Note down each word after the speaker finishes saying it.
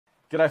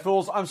G'day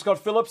Fools, I'm Scott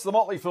Phillips, the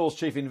Motley Fool's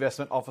Chief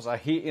Investment Officer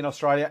here in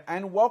Australia,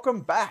 and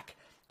welcome back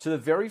to the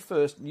very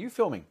first new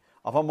filming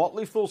of a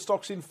Motley Fool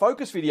Stocks in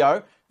Focus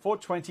video for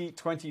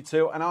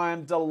 2022, and I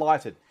am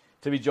delighted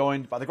to be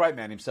joined by the great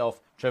man himself,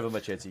 Trevor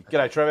Muchedzi.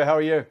 G'day Trevor, how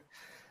are you?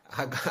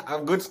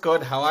 I'm good,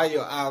 Scott. How are you?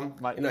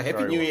 Mate,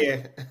 Happy New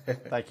Year.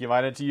 Thank you,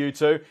 mate, and to you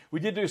too.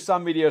 We did do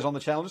some videos on the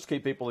channel just to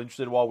keep people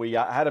interested while we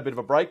had a bit of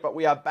a break, but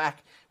we are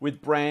back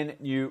with brand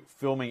new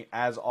filming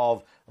as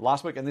of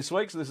last week and this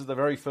week. So this is the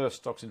very first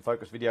Stocks in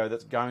Focus video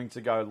that's going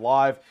to go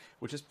live,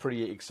 which is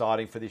pretty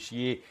exciting for this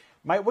year.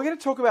 Mate, we're going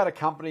to talk about a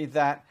company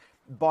that,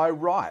 by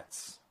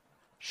rights,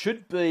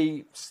 should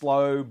be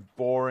slow,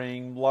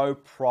 boring, low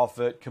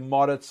profit,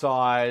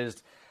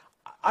 commoditized.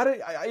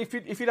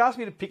 If you'd ask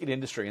me to pick an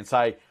industry and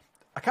say,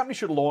 a company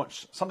should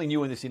launch something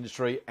new in this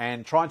industry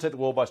and try and take the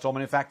world by storm.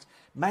 And in fact,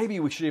 maybe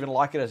we should even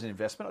like it as an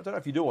investment. I don't know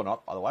if you do or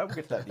not, by the way. We'll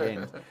get to that at the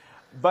end.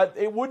 But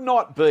it would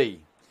not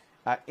be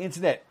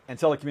internet and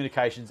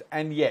telecommunications.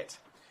 And yet,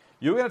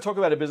 you're going to talk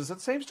about a business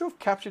that seems to have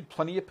captured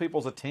plenty of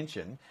people's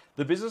attention.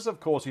 The business, of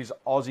course, is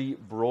Aussie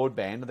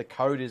Broadband, and the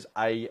code is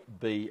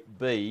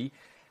ABB.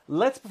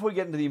 Before we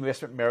get into the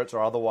investment merits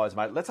or otherwise,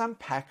 mate, let's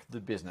unpack the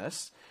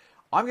business.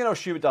 I'm going to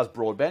assume it does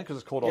broadband because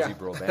it's called Aussie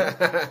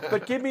Broadband.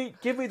 But give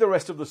me the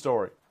rest of the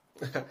story.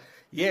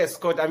 Yes,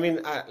 Scott. I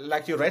mean,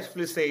 like you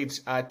rightfully said,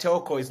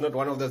 telco is not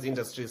one of those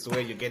industries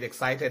where you get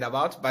excited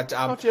about. But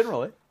not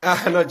generally.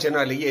 Not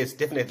generally, yes,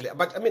 definitely.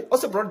 But I mean,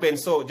 also broadband.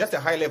 So just a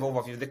high-level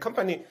overview. The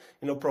company,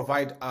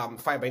 provide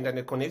fiber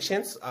internet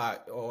connections.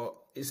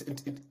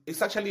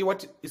 It's actually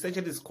what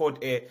essentially is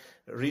called a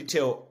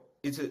retail.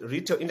 It's a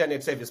retail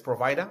internet service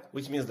provider,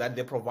 which means that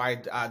they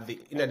provide the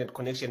internet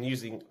connection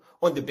using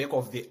on the back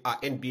of the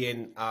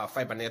NBN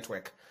fiber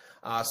network.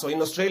 So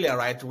in Australia,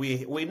 right,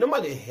 we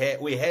normally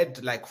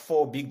had like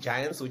four big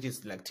giants, which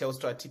is like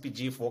Telstra,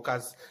 TPG,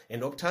 Focus,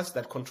 and Optus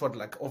that controlled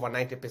like over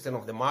 90%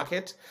 of the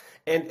market.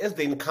 And as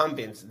the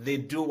incumbents, they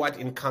do what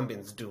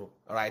incumbents do,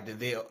 right?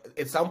 They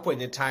at some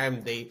point in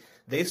time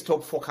they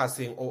stop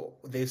focusing or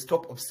they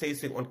stop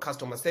obsessing on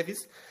customer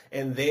service,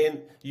 and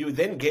then you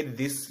get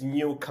this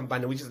new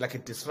company, which is like a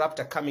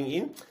disruptor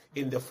coming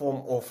in the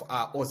form of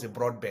Aussie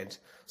Broadband.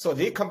 So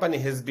the company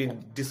has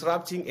been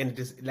disrupting and,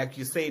 like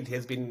you said,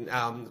 has been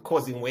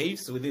causing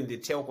waves within the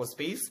telco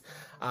space.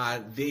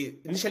 They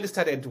initially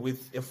started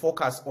with a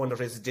focus on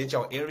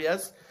residential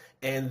areas,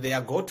 and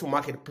their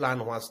go-to-market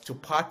plan was to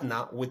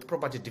partner with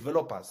property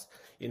developers.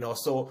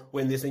 So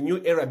when there's a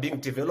new area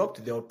being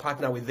developed, they'll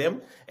partner with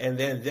them, and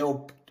then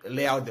they'll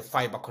lay out the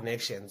fiber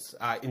connections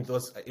in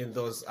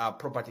those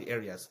property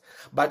areas.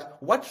 But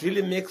what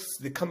really makes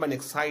the company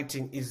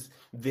exciting is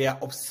their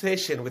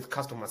obsession with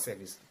customer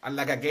service. And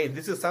like again,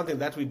 this is something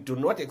that we do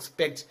not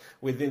expect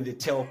within the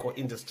telco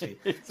industry.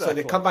 Exactly. So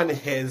the company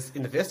has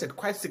invested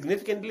quite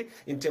significantly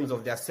in terms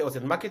of their sales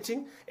and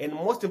marketing, and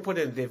most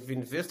importantly, they've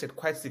invested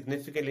quite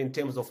significantly in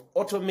terms of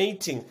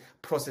automating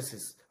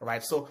processes.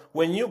 Right. So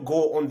when you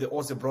go on the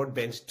Aussie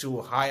Broadband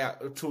to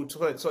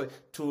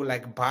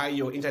buy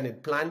your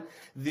internet plan,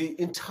 the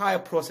entire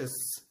process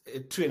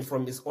to and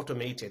from is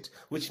automated,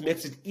 which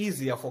makes it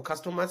easier for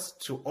customers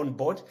to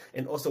onboard,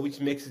 and also which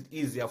makes it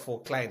easier for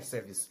client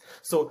service.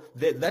 So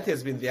that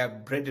has been their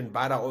bread and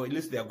butter, or at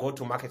least their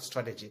go-to-market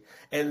strategy.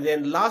 And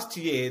then last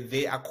year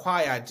they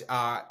acquired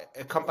a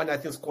company, I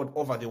think it's called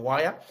Over the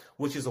Wire,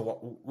 which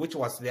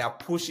was their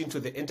push into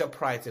the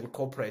enterprise and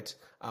corporate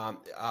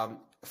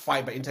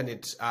fiber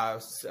internet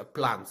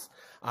plans.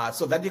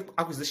 So that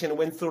acquisition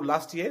went through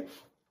last year,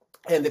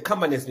 and the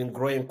company has been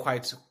growing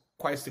quite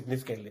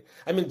significantly.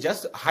 I mean,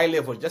 just high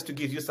level, just to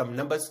give you some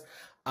numbers,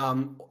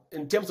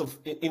 in terms of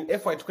in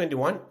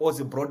FY21,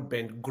 Aussie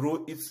Broadband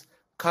grew its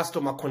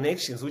customer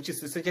connections, which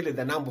is essentially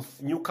the number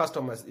of new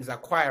customers is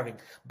acquiring,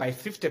 by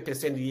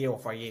 50% year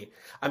over year.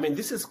 I mean,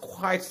 this is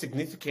quite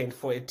significant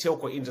for a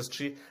telco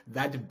industry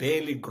that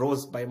barely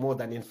grows by more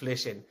than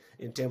inflation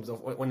in terms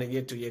of on a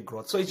year-to-year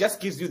growth. So it just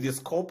gives you the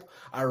scope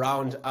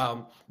around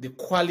the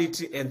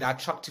quality and the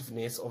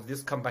attractiveness of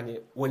this company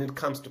when it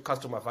comes to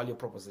customer value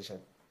proposition.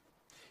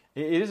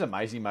 It is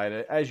amazing,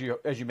 mate. As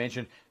you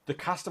mentioned, the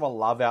customer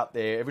love out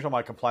there. Every time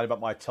I complain about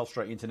my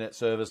Telstra internet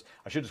service,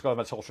 I should describe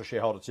my Telstra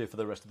shareholder too for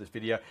the rest of this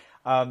video.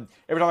 Every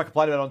time I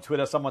complain about it on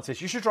Twitter, someone says,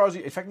 you should try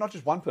Aussie. In fact, not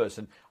just one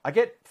person. I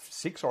get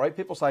 6 or 8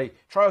 people say,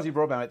 try Aussie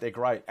Broadband, mate, they're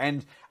great.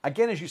 And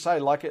again, as you say,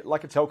 like a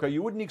telco,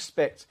 you wouldn't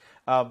expect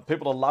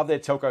people to love their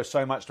telco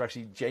so much to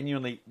actually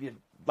genuinely,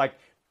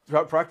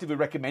 proactively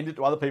recommend it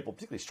to other people,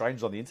 particularly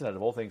strangers on the internet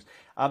of all things.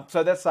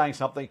 So that's saying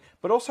something.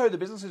 But also the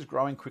business is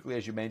growing quickly,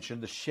 as you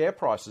mentioned. The share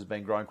price has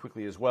been growing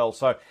quickly as well.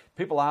 So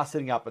people are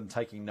sitting up and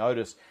taking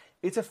notice.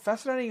 It's a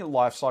fascinating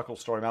life cycle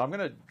story, man. I'm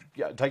going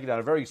to take you down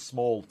a very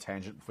small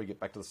tangent before we get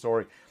back to the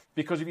story.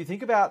 Because if you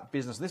think about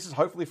business, and this is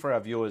hopefully for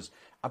our viewers,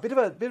 a bit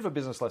of a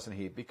business lesson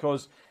here.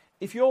 Because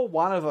if you're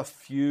one of a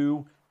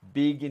few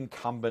big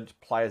incumbent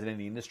players in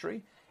any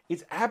industry,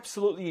 it's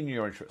absolutely in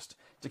your interest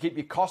to keep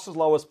your costs as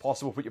low as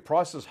possible, put your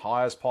prices as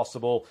high as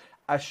possible,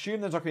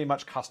 assume there's not going to be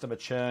much customer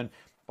churn.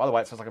 By the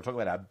way, it sounds like I'm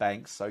talking about our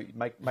banks, so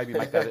maybe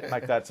make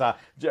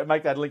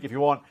that link if you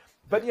want.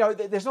 But,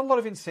 there's not a lot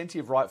of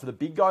incentive, right, for the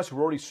big guys who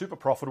are already super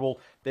profitable.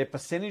 Their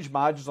percentage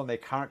margins on their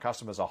current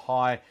customers are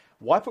high.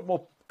 Why put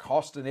more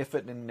cost and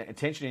effort and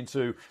attention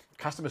into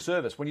customer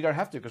service when you don't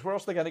have to? Because where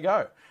else are they going to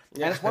go?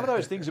 Yeah. And it's one of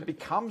those things that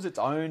becomes its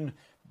own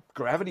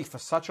gravity for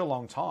such a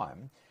long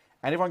time.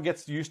 And everyone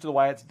gets used to the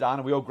way it's done,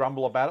 and we all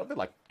grumble about it. A bit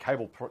like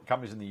cable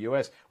companies in the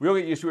US. We all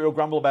get used to it, we all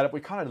grumble about it.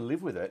 We kind of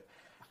live with it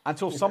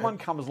until someone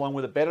comes along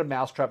with a better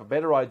mousetrap, a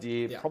better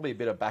idea, probably a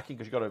bit of backing,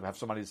 because you've got to have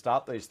somebody to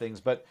start these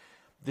things. But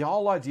the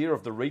whole idea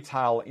of the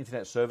retail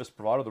internet service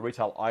provider, the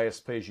retail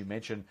ISP, as you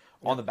mentioned,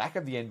 on the back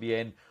of the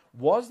NBN,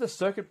 was the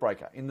circuit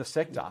breaker in the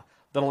sector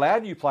that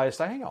allowed new players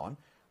to say, hang on,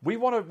 we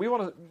want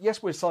to,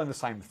 yes, we're selling the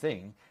same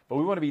thing, but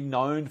we want to be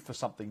known for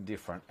something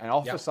different and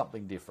offer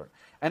something different.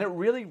 And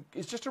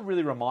it's just a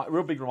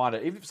real big reminder.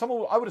 If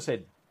someone, I would have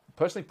said,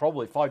 personally,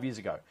 probably 5 years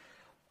ago,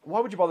 why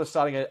would you bother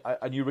starting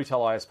a new retail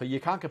ISP? You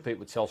can't compete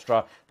with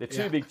Telstra. They're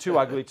too big, too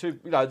ugly,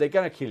 they're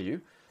going to kill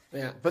you.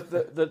 Yeah. But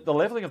the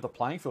levelling of the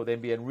playing field,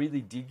 NBN,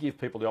 really did give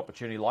people the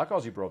opportunity, like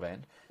Aussie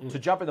Broadband, to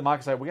jump in the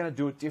market and say, we're going to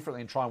do it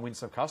differently and try and win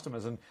some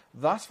customers. And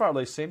thus far, at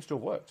least, seems to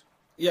have worked.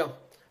 Yeah.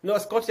 No,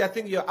 Scotty, I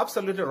think you're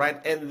absolutely right,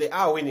 and they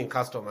are winning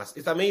customers.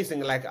 It's amazing,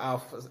 like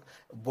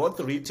both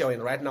retail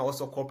and right now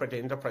also corporate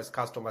and enterprise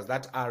customers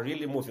that are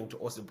really moving to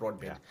Aussie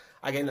Broadband. Yeah.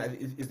 Again,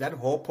 is that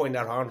whole point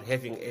around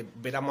having a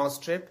better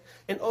mousetrap,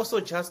 and also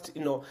just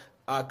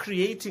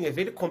creating a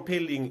very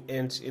compelling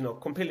and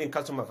compelling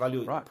customer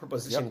value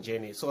proposition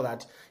journey, so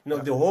that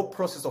the whole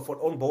process of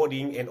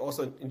onboarding, and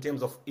also in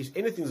terms of if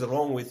anything's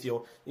wrong with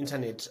your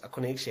internet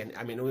connection,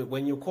 I mean,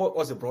 when you call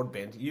Aussie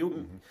Broadband,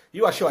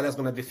 you are sure that's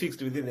going to be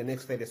fixed within the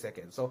next 30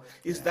 seconds. So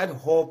it's that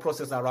whole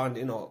process around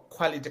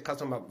quality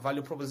customer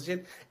value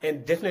proposition,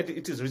 and definitely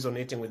it is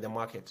resonating with the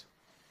market.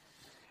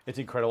 It's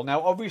incredible.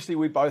 Now, obviously,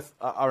 we both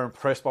are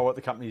impressed by what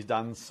the company's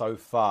done so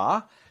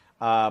far.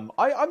 I'm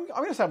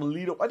going to say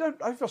I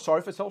don't feel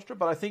sorry for Telstra,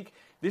 but I think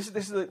this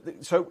is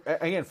so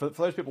again for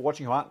those people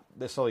watching who aren't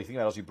necessarily thinking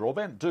about Aussie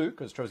Broadband, do,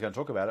 because Trevor's going to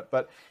talk about it.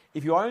 But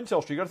if you own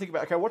Telstra, you've got to think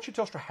about, okay, what should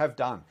Telstra have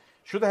done?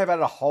 Should they have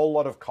added a whole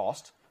lot of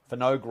cost for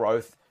no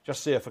growth,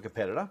 just see if a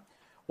competitor,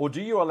 or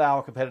do you allow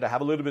a competitor to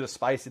have a little bit of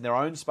space in their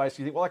own space?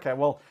 You think, well, okay,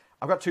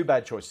 I've got two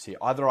bad choices here.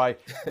 Either I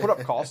put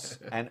up costs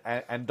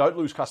and don't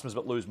lose customers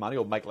but lose money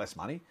or make less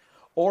money,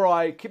 or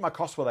I keep my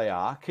costs where they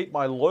are, keep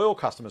my loyal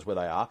customers where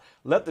they are,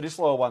 let the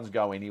disloyal ones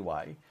go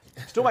anyway,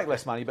 still make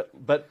less money,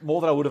 but more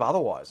than I would have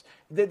otherwise.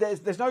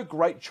 There's no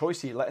great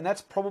choice here. And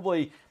that's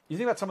probably, you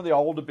think about some of the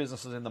older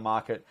businesses in the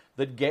market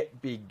that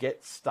get big,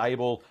 get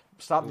stable,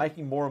 start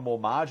making more and more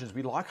margins.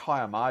 We like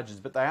higher margins,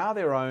 but they are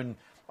their own,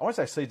 I won't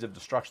say seeds of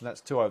destruction,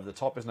 that's too over the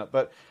top, isn't it?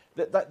 But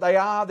they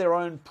are their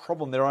own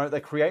problem. They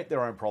create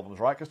their own problems,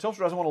 right? Because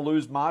Telstra doesn't want to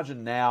lose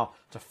margin now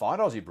to fight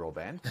Aussie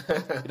Broadband.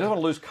 It doesn't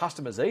want to lose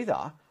customers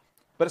either.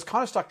 But it's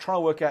kind of stuck trying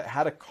to work out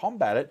how to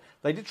combat it.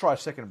 They did try a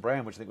second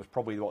brand, which I think was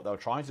probably what they were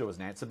trying to do as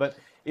an answer. But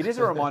it is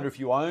a reminder, if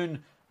you own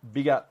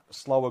bigger,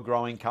 slower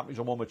growing companies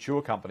or more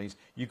mature companies,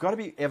 you've got to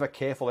be ever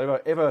careful,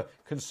 ever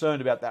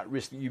concerned about that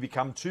risk that you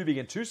become too big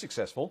and too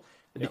successful.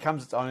 It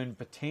becomes its own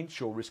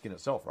potential risk in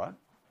itself, right?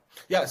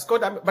 Yeah,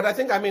 Scott, but I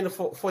think,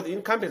 for the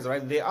incumbents,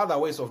 right, there are other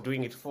ways of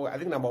doing it. I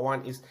think number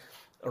one is,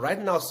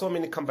 right now, so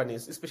many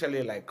companies,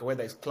 especially like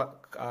whether it's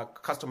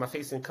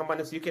customer-facing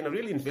companies, you can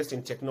really invest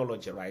in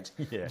technology, right?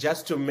 Yeah.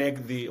 Just to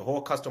make the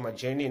whole customer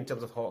journey in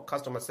terms of whole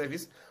customer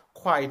service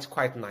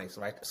quite nice,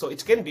 right? So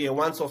it can be a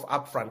once-off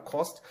upfront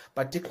cost,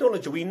 but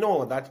technology, we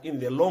know that in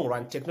the long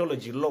run,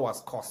 technology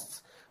lowers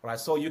costs. Right,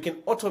 so you can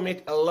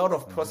automate a lot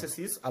of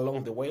processes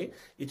along the way.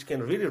 It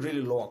can really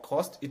lower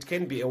cost. It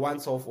can be a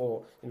once-off,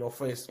 or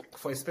for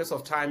a space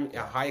of time,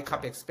 a high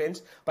capex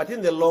spend. But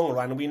in the long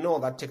run, we know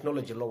that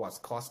technology lowers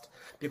cost,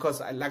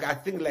 because, I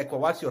think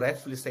what you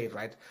rightfully said,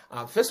 right?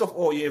 First of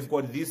all, you've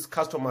got these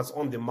customers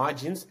on the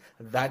margins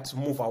that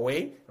move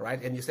away,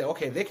 right? And you say,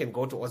 okay, they can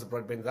go to Aussie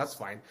Broadband, that's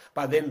fine.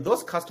 But then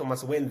those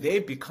customers, when they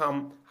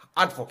become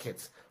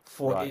advocates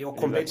for your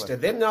competitor,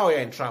 then now you're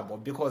in trouble,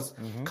 because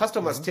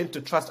customers tend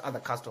to trust other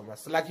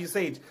customers. Like you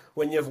said,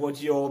 when you've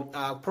got your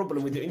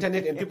problem with your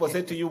internet and people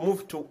say to you,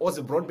 move to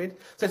Aussie Broadband.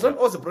 So it's not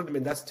Aussie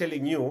Broadband that's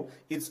telling you,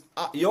 it's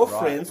your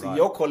friends,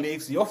 your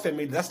colleagues, your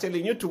family that's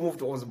telling you to move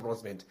to Aussie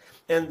Broadband.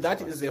 And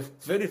that is a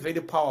very,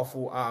 very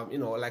powerful,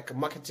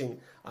 marketing,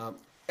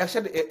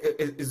 actually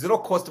a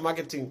zero-cost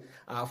marketing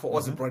for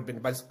Aussie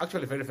Broadband, but it's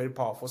actually very, very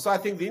powerful. So I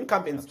think the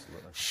incumbents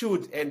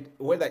should, and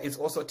whether it's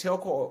also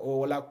telco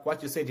or like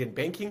what you said in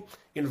banking,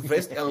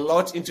 invest a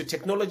lot into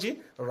technology,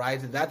 right?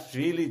 That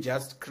really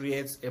just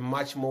creates a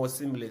much more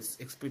seamless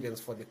experience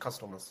for the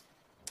customers.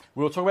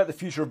 We'll talk about the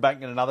future of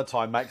banking another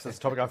time, Max. That's a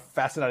topic I'm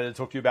fascinated to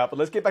talk to you about. But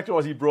let's get back to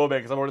Aussie Broadband,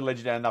 because I've already led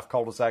you down enough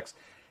cul-de-sacs.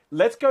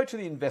 Let's go to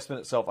the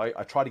investment itself. I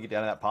tried to get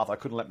down that path. I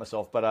couldn't let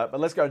myself, but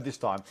let's go this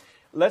time.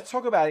 Let's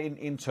talk about,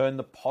 in turn,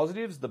 the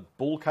positives, the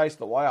bull case,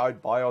 the why I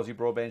would buy Aussie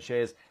Broadband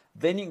shares.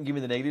 Then you can give me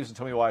the negatives and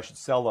tell me why I should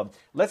sell them.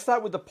 Let's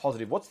start with the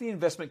positive. What's the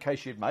investment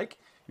case you'd make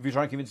if you're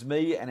trying to convince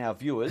me and our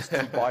viewers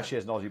to buy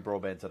shares in Aussie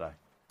Broadband today?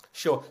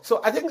 Sure.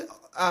 So I think,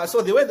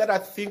 so the way that I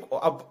think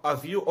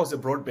of view Aussie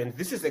Broadband,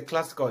 this is a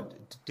classical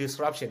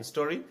disruption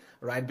story,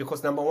 right?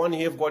 Because number one,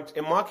 you've got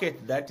a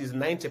market that is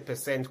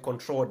 90%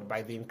 controlled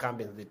by the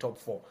incumbents, the top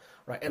four,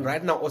 right? And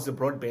right now, Aussie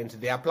Broadband,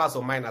 they are plus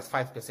or minus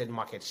 5%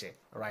 market share,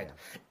 right?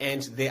 Yeah.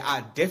 And they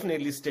are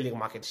definitely stealing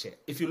market share.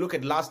 If you look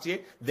at last year,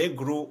 they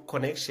grew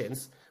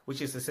connections,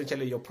 which is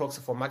essentially your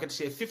proxy for market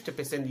share,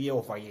 50% year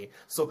over year.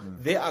 So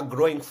they are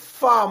growing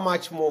far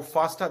much more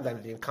faster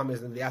than the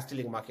incumbents, and they are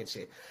stealing market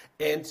share.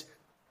 And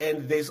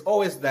there's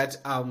always that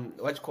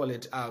what you call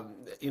it,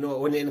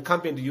 when you're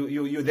incumbent,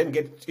 you then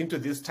get into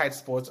these tight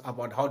spots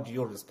about how do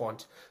you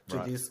respond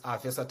to this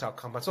versatile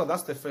company. So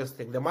that's the first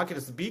thing. The market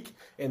is big,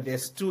 and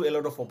there's still a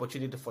lot of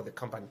opportunity for the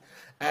company.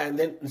 And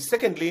then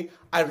secondly,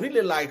 I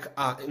really like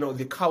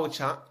the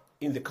culture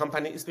in the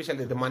company,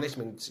 especially the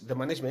management.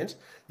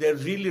 They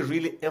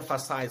really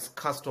emphasize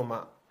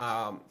customer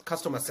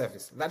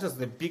service. That is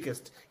the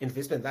biggest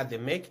investment that they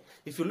make.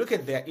 If you look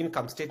at their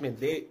income statement,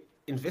 they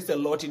invest a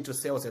lot into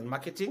sales and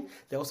marketing.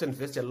 They also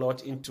invest a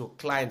lot into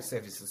client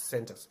services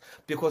centers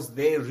because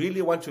they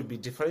really want to be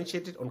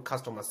differentiated on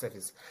customer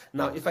service.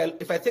 Now, if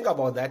I think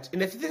about that,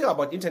 and if you think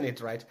about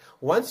internet, right,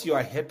 once you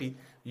are happy,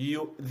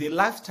 the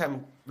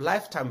lifetime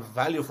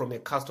value from a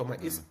customer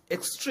is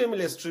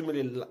extremely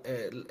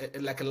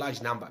like a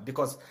large number,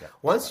 because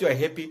once you are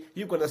happy,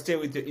 you're going to stay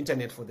with your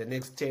internet for the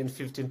next 10,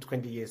 15,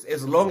 20 years,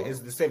 as long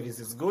as the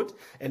service is good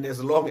and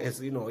as long as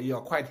you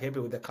are quite happy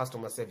with the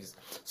customer service.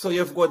 So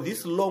you've got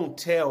this long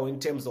tail in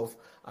terms of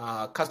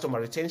customer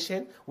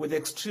retention with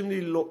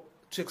extremely low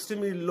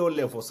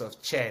levels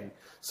of churn.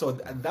 So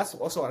that's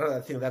also another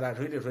thing that I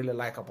really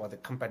like about the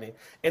company.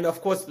 And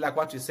of course, like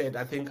what you said,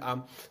 I think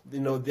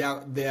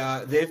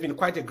they've been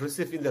quite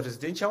aggressive in the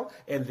residential,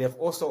 and they're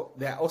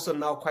also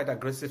now quite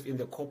aggressive in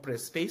the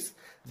corporate space.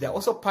 They're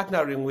also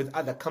partnering with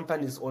other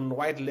companies on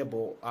white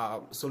label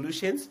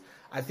solutions.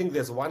 I think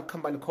there's one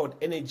company called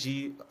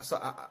Energy.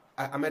 So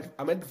I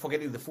might be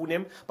forgetting the full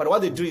name, but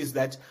what they do is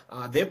that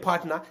they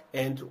partner,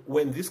 and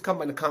when this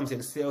company comes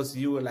and sells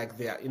you like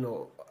their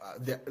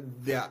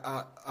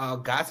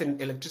gas and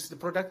electricity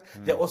product,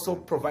 they also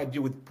provide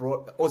you with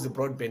Aussie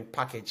Broadband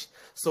package.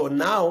 So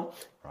now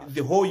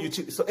the whole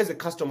utility, so as a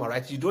customer,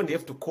 right, you don't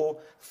have to call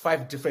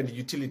 5 different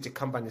utility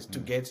companies to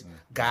get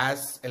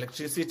gas,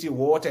 electricity,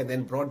 water, and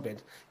then broadband.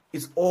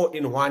 It's all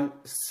in one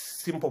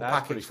simple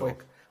package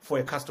for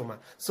a customer.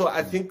 So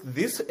I think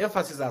this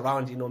emphasis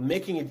around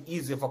making it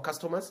easy for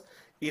customers,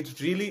 in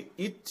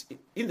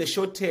the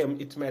short term,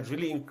 it might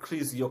really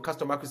increase your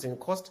customer acquisition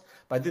cost,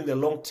 but in the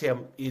long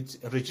term, it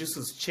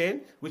reduces churn,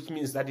 which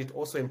means that it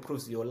also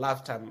improves your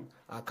lifetime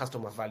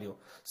customer value.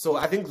 So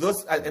I think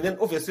those, and then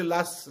obviously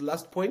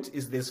last point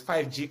is there's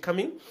 5G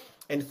coming,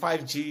 and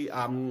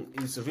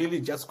 5G is really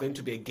just going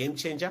to be a game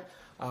changer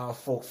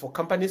for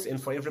companies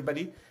and for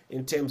everybody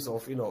in terms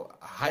of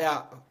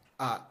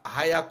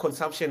higher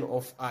consumption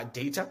of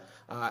data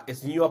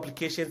as new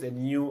applications and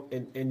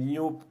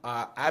new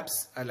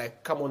apps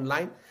like come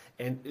online.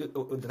 And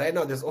right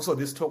now there's also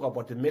this talk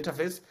about the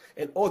metaverse,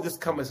 and all these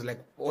companies like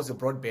Aussie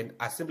Broadband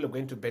are simply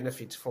going to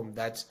benefit from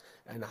that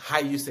and high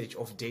usage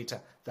of data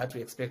that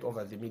we expect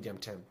over the medium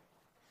term.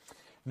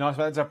 Nice,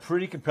 man. It's a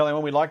pretty compelling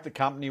one. We like the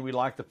company, we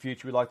like the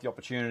future, we like the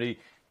opportunity.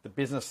 The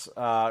business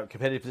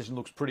competitive position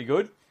looks pretty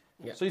good.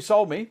 Yeah. So you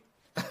sold me.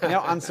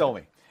 Now unsell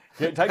me.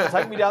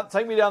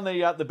 Take me down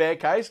the bear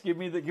case. Give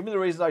me the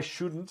reasons I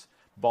shouldn't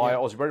buy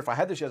Aussie Broadband. If I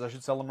had the shares, I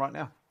should sell them right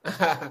now.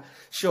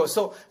 Sure.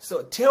 So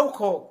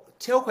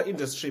telco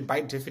industry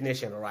by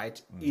definition,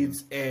 right,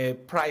 is a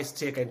price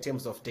taker in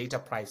terms of data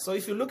price. So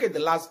if you look at the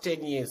last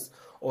 10 years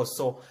or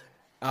so,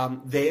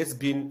 there's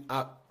been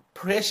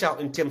pressure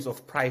in terms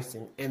of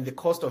pricing, and the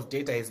cost of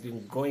data has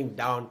been going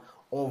down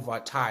over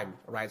time,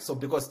 right? So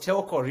because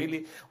telco,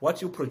 really,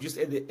 what you produce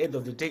at the end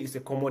of the day is a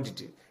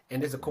commodity.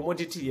 And as a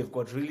commodity, you've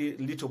got really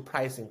little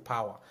pricing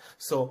power.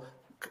 So,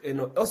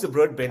 Aussie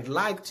Broadband,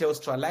 like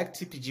Telstra, like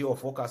TPG or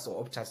Focus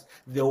or Optus,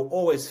 they will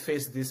always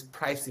face this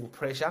pricing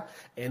pressure,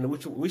 and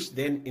which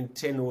then in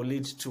turn will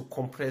lead to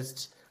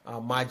compressed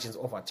margins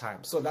over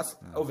time. So that's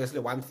obviously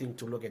one thing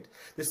to look at.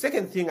 The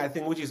second thing, I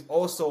think, which is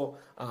also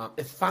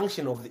a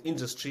function of the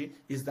industry,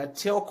 is that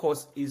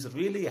telcos is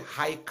really a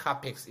high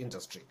capex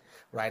industry.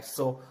 Right,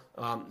 so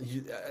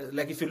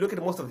like if you look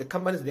at most of the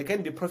companies, they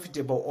can be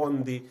profitable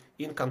on the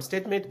income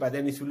statement, but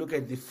then if you look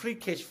at the free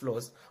cash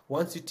flows,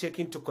 once you take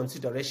into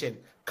consideration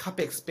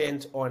capex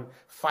spent on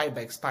fiber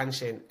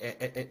expansion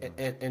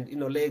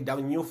and lay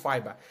down new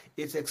fiber,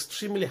 it's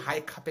extremely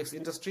high capex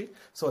industry.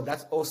 So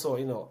that's also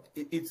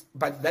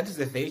but that is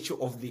the virtue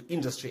of the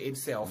industry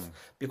itself,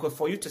 because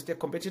for you to stay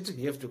competitive,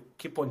 you have to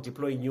keep on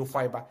deploying new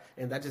fiber,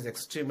 and that is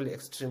extremely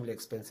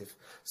expensive.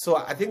 So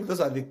I think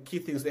those are the key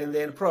things, and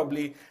then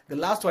probably the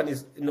last one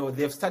is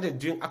they've started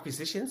doing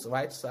acquisitions,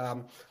 right?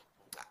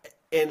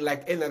 And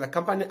like any other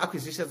company,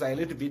 acquisitions are a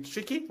little bit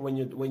tricky when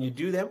you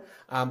do them.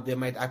 They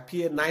might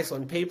appear nice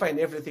on paper and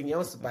everything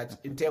else, but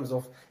in terms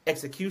of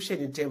execution,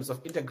 in terms of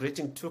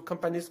integrating two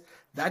companies,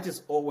 that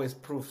is always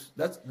proved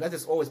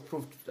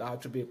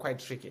to be quite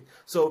tricky.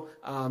 So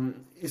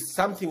it's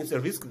a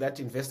risk that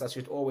investors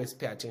should always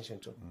pay attention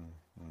to.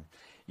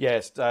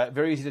 Yes,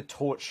 very easy to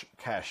torch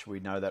cash. We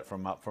know that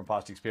from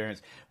past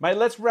experience. Mate,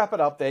 let's wrap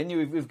it up then.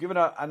 We've given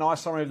a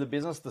nice summary of the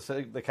business,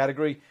 the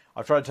category.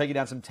 I've tried to take you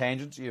down some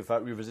tangents. You've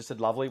resisted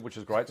lovely, which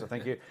is great, so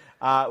thank you.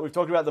 We've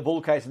talked about the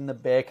bull case and the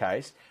bear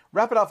case.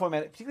 Wrap it up for a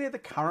minute, particularly at the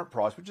current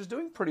price, which is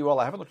doing pretty well.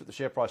 I haven't looked at the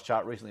share price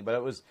chart recently, but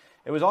it was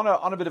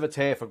on a bit of a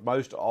tear for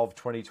most of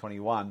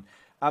 2021.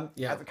 At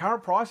the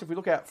current price, if we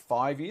look at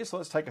 5 years, so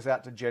let's take us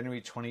out to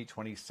January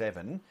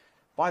 2027.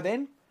 By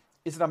then,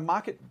 is it a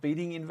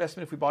market-beating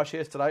investment if we buy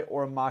shares today,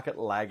 or a market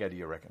lagger, do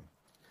you reckon?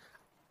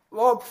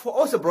 Well,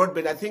 for Aussie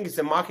Broadband, I think it's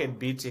a market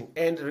beating,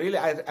 and really,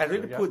 I'll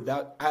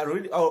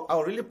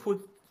really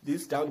put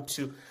this down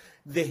to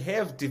they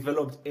have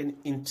developed an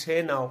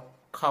internal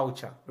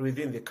culture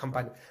within the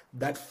company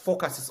that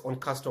focuses on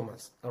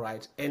customers. All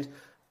right, and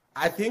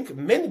I think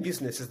many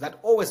businesses that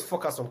always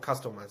focus on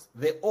customers,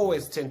 they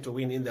always tend to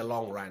win in the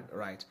long run,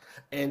 right?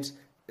 And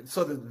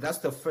so that's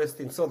the first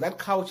thing. So that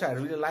culture, I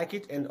really like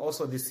it. And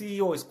also the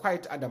CEO is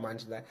quite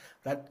adamant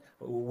that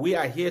we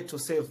are here to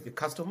serve the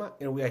customer,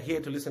 and we are here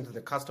to listen to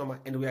the customer,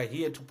 and we are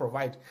here to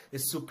provide a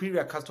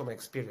superior customer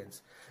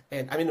experience.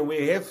 And I mean,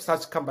 we have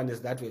such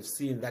companies that we've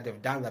seen that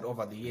have done that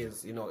over the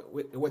years,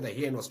 whether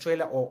here in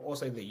Australia or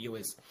also in the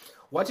US.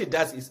 What it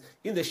does is,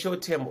 in the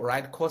short term,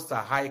 right, costs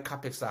are high,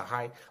 capex are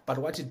high, but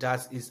what it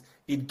does is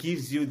it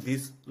gives you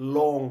this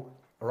long,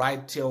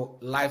 right, till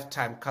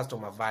lifetime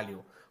customer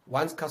value.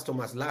 Once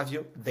customers love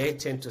you, they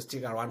tend to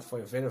stick around for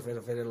a very,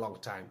 very, very long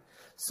time.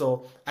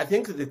 So I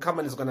think the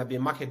company is going to be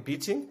market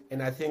beating.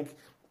 And I think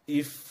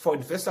if for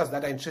investors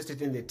that are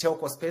interested in the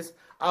telco space,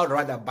 I would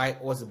rather buy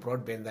Aussie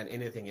Broadband than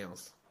anything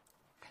else.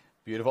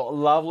 Beautiful.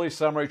 Lovely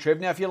summary, Trev.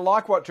 Now, if you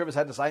like what Trevor's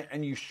had to say,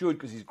 and you should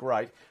because he's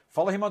great,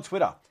 follow him on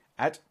Twitter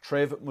at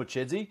Trevor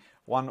Muchedzi.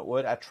 One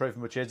word, at Trevor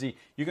Muchedzi.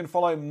 You can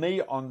follow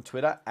me on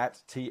Twitter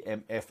at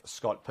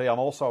TMFScottP. I'm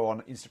also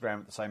on Instagram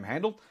at the same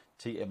handle,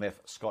 TMF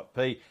Scott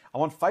P.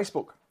 I'm on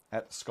Facebook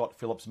at Scott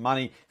Phillips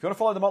Money. If you want to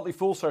follow the Motley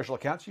Fool social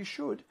accounts, you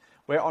should.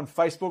 We're on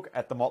Facebook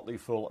at the Motley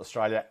Fool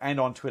Australia, and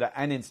on Twitter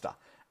and Insta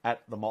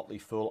at the Motley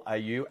Fool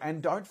AU.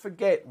 And don't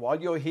forget, while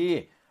you're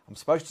here, I'm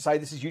supposed to say,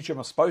 this is YouTube,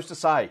 I'm supposed to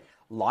say,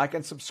 like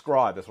and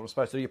subscribe. That's what I'm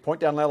supposed to do. You point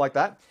down there like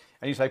that,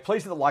 and you say,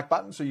 please hit the like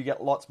button so you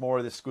get lots more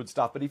of this good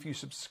stuff. But if you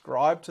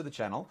subscribe to the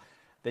channel,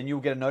 then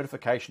you'll get a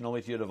notification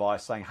only to your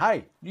device saying,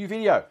 hey, new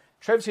video,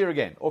 Trev's here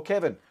again, or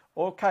Kevin,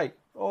 or Kate,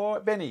 or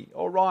Benny,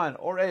 or Ryan,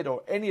 or Ed,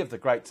 or any of the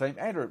great team.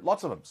 Andrew,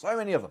 lots of them, so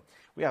many of them.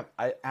 We have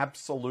an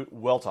absolute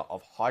welter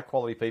of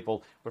high-quality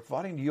people. We're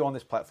providing you on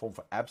this platform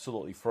for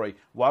absolutely free.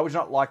 Why would you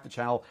not like the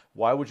channel?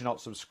 Why would you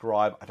not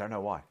subscribe? I don't know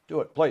why. Do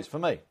it, please, for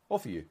me, or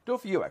for you. Do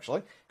it for you,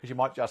 actually, because you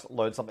might just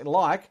learn something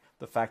like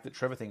the fact that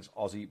Trevor thinks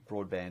Aussie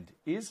Broadband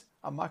is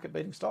a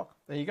market-beating stock.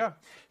 There you go.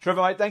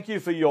 Trevor, mate, thank you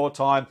for your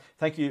time.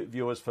 Thank you,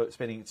 viewers, for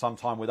spending some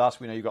time with us.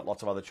 We know you've got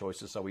lots of other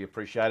choices, so we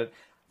appreciate it.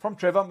 From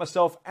Trevor,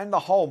 myself, and the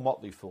whole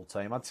Motley Fool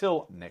team,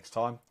 until next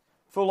time,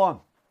 Fool on.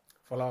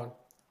 Fool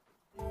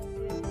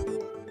on.